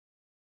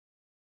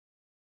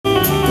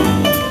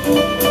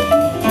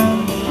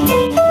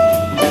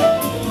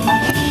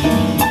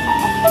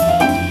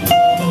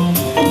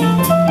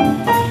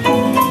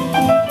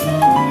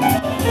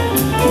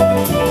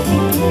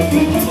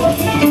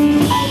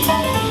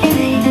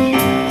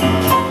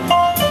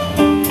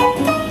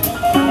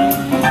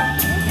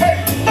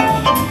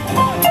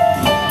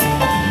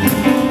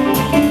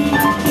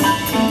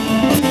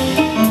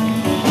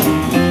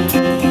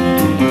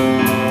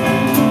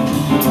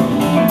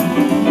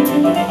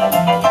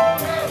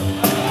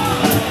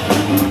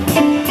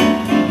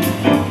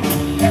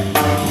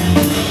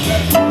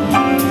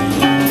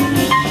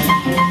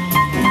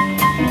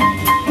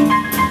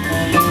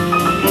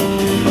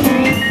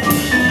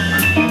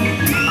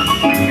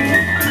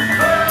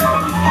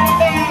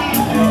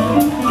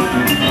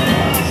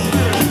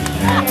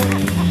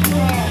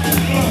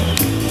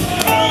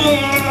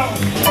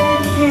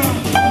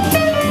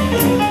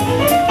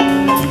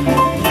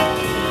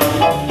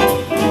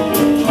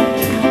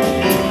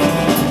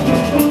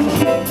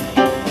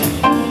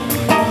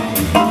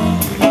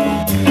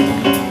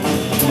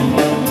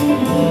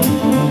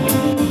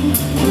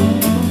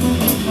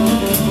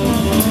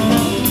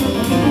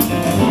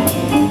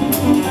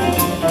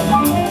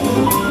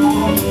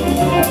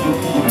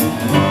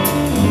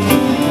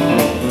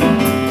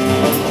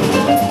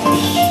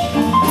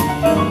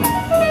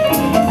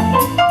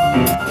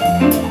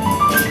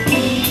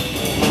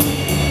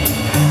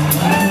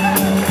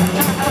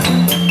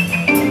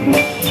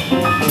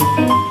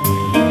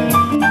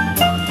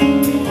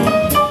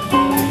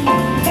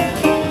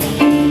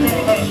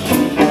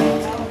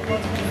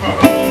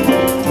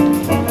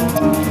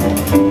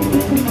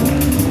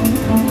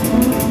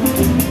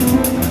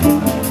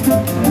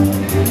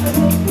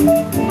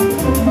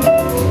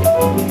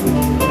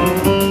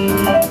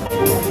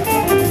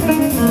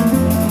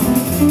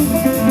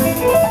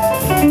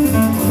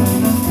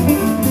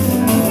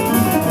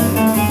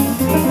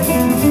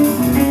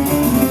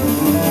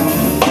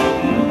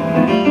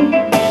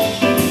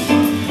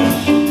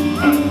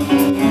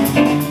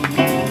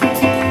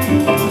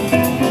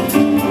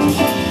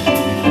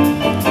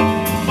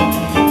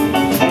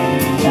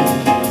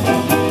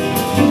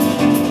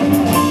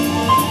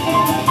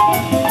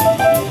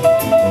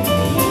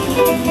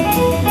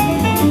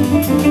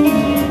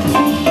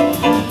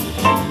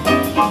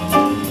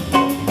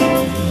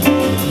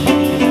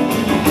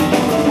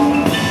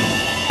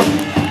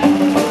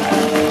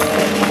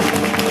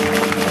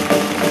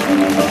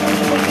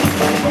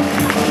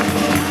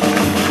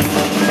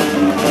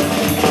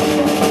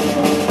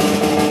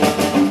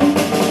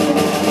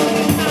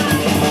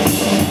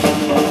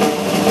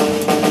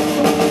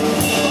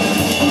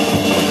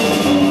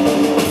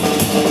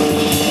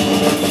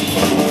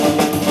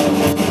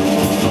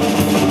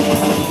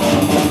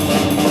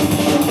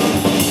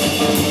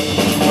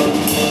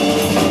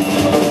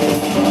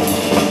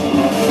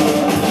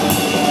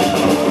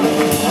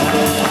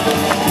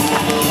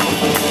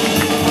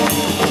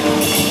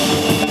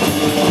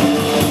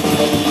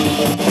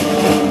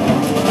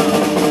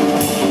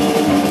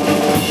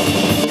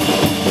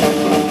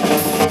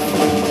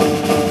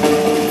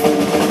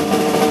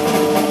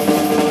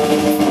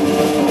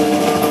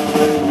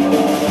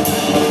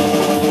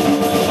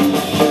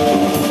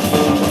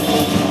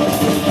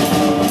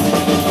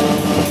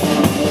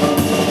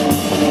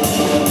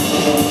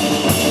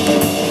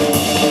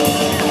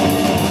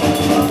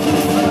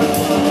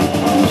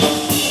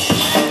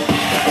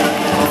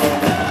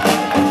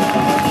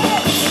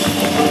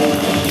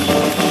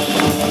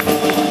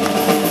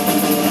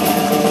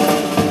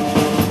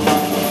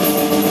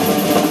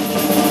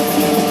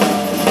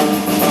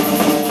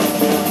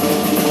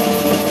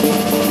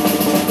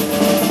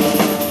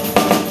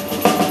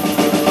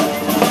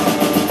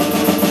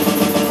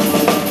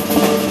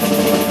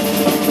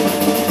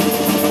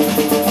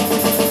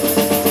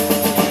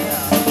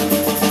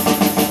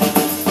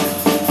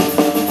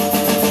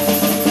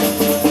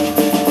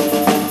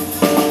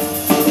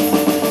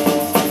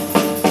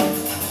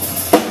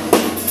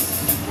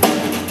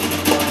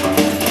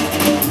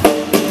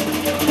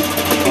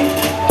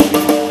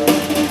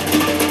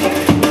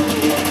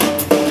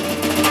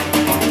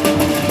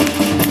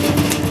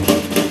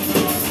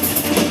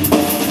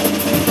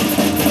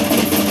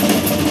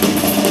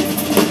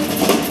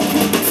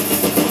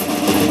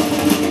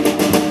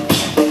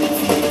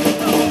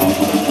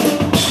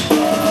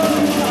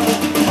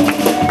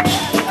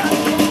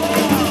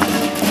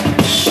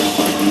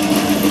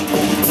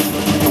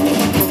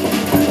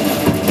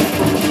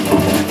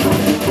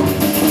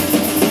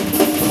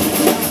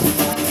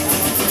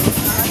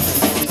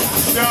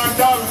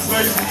Dobbins,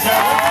 ladies and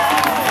gentlemen.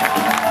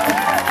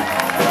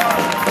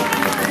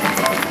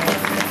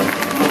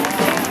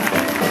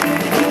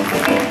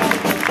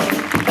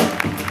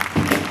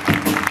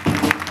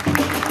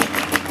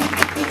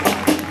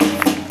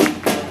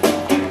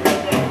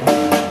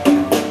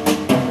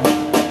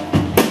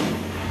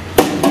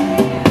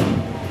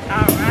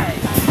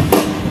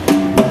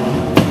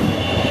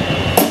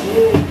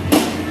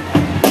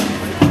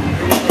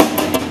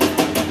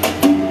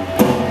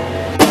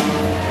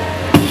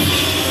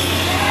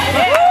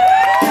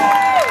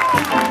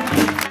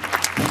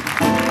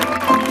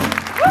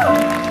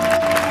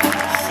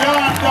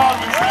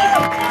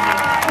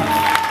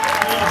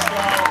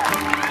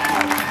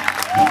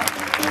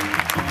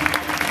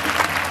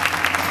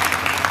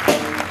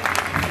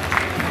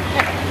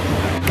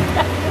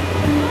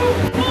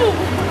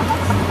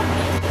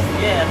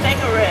 Yeah, take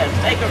a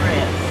rest, take a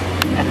rest.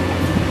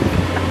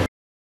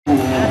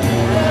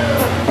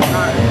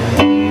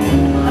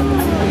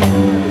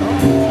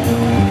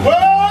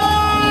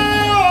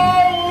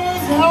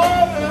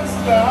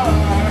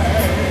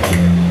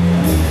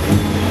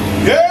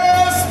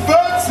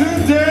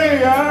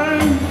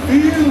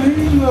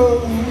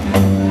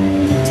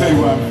 Tell you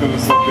why I'm feeling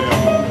so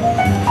damn low.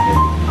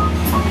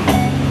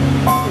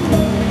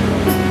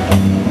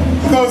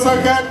 Cause I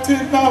got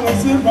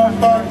 $10 in my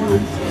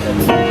pocket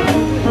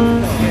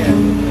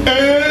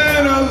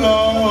and a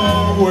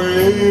long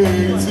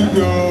way to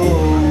go.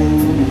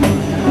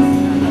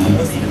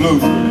 That's the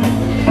blues.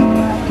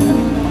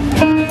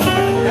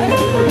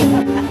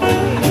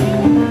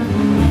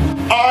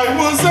 I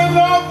was in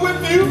love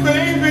with you,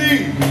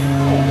 baby.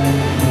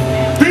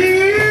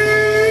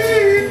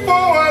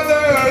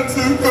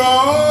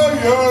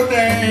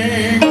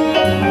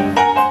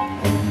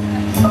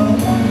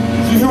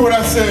 I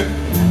said,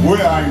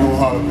 well, I ain't no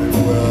holiday.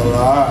 Well, I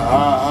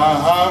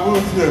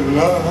was in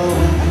love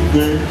with you,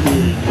 baby.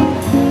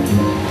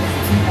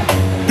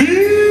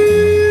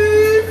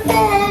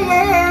 Before I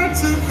learned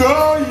to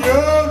call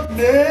your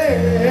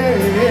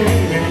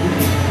name.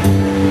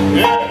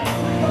 Yeah.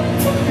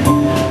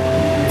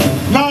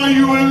 Now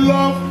you in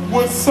love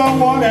with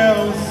someone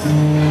else.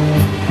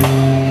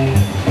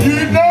 You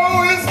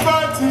know it's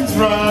about to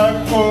drive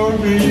for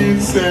me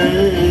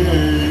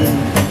insane.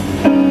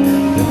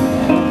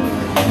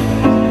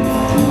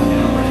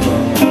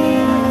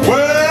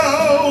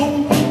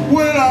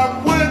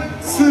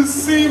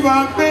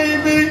 My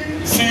baby,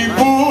 she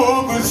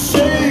pulled the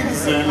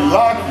shades and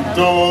locked the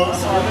doors.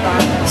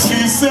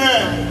 She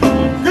said,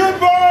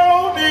 goodbye,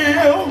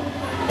 O'Neil.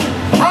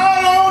 I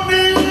don't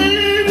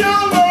need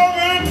your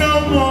loving no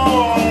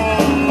more.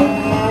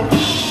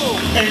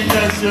 Ain't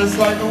that just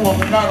like a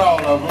woman? Not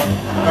all of them.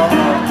 No.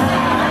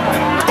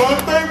 But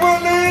they will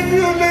leave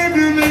you,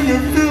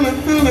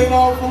 feeling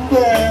awful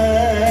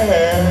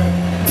bad.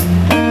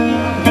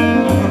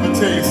 Let me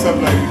tell you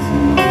something, ladies.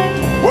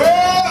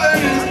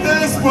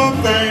 One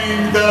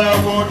thing that I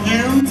want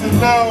you to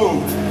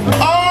know,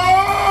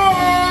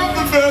 I'm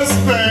the best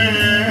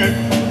man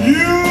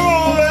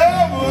you'll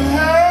ever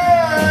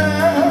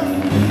have.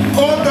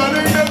 Oh, that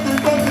ain't nothing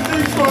but the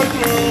Detroit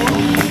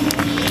blues.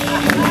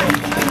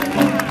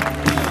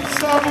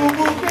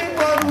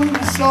 Sabu-boo-bee-ba-boo,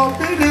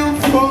 saw-be-doo,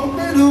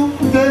 fo-be-doo,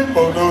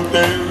 day-bo-do,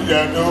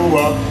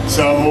 day-ya-do-wa,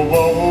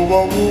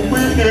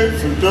 saw-bo-bo-bo-bee-doo,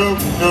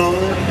 so-do-do,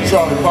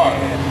 Charlie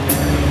Parker.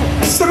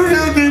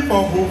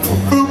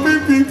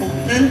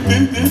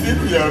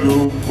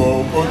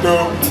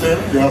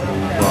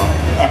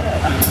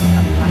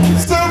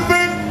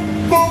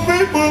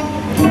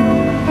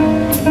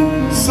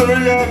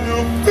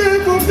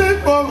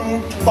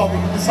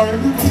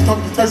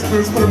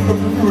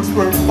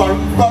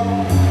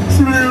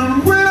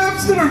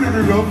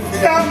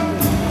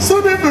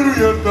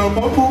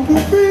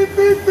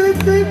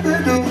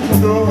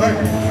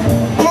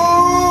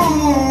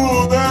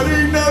 Oh, that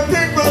ain't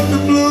nothing but the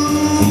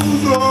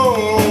blues.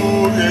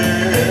 Oh, yeah.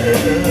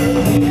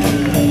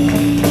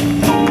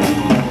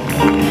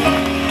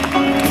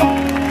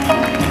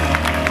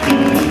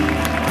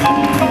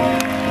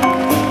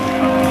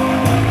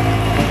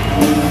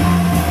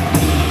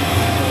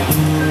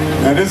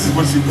 Now this is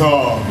what you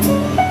call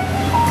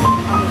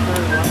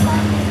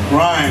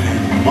crying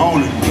and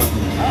moaning.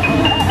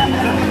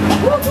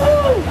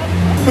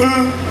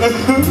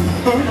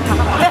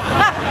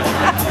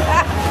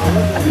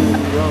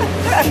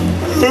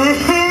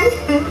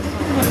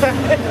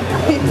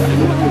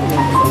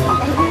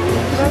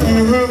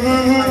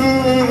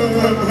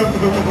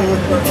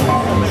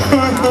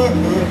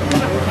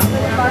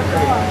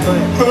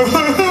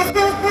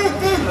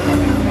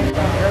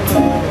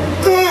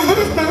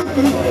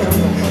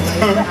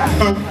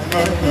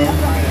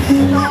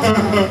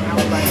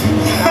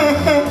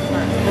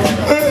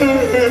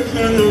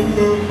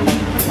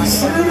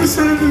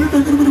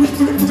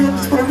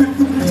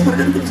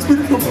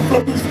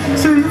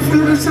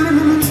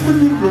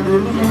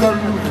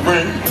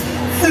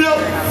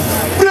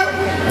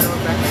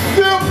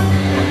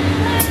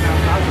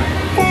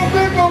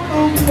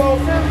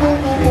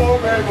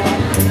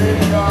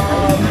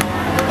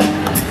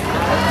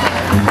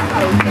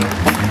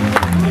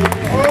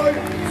 Oi,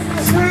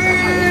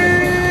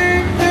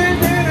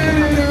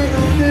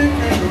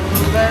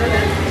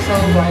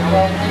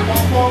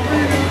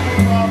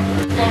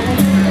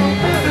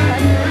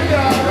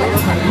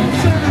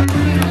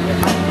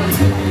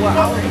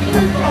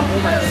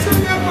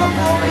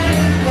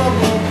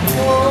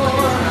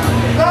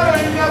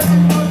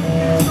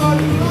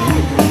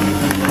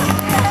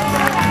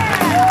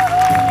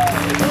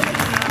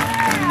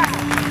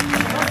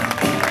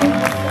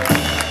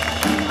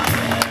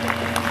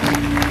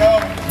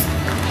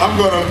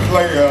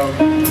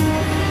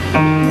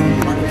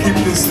 But keep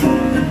this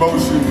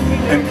emotion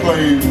and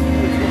play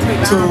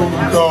to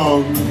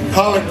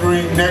Collard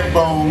Green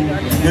Neckbone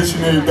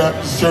Missionary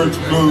Baptist Church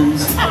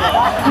Blues.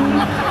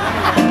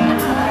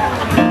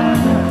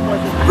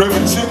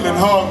 Reverend Chitlin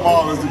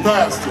Hogmaul is the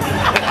pastor.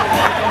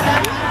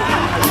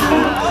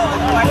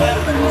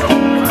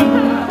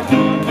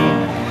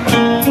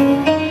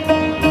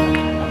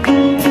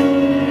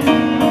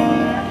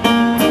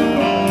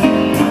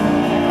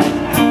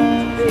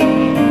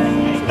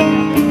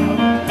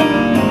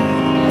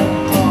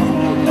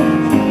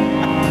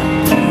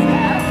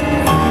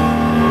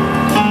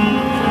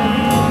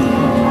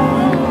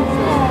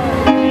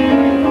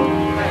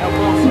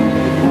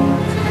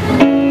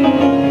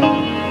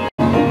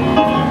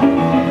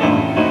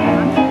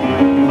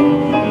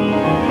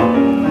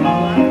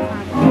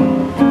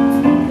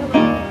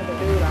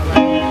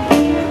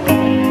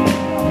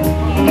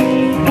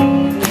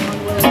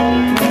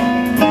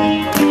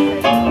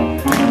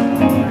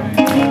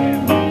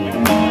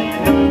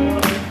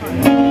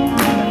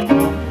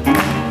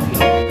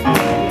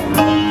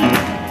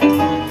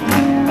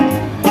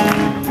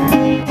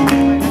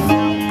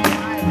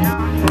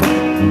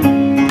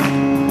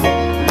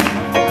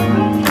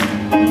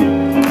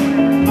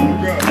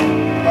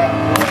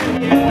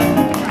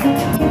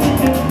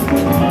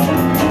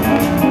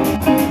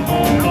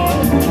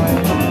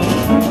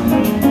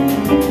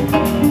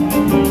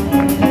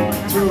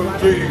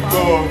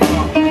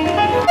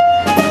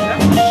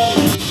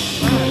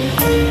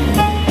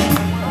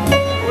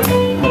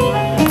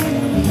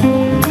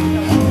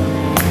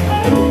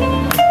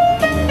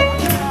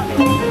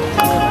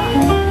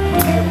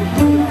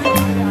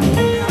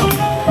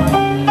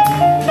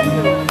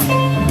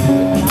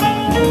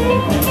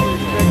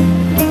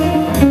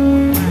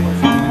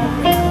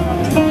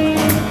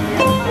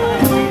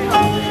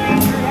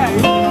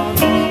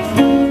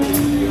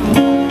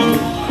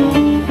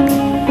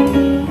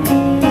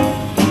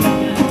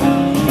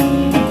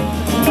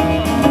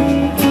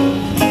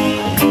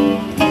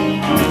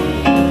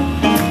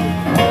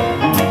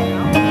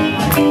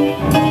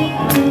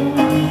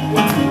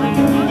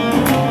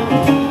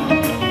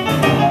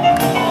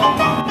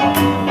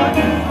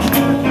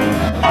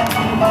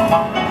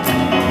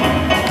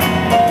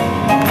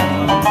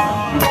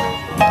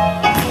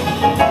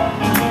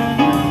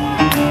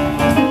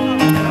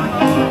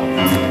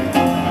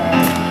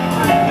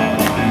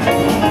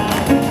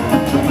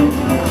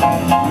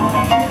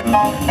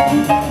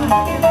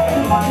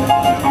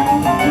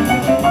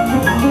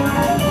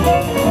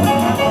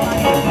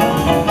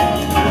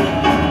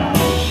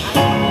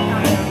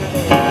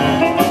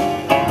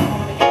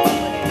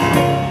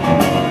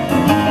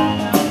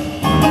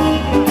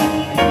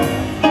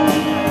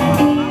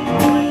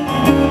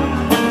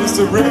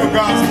 The real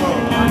gospel.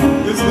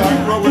 This is,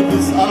 I grew up with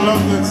this. I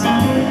love this.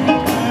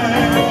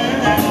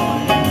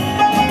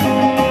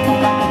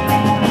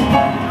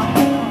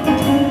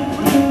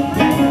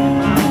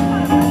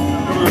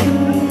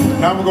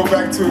 Now I'm gonna go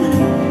back to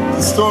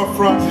the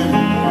storefront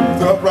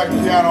and the upright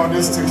piano on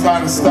this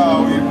kind of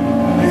style. You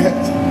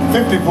have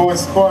 50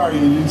 voice choir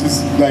and you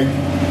just like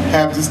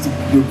have just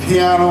the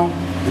piano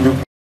and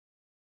the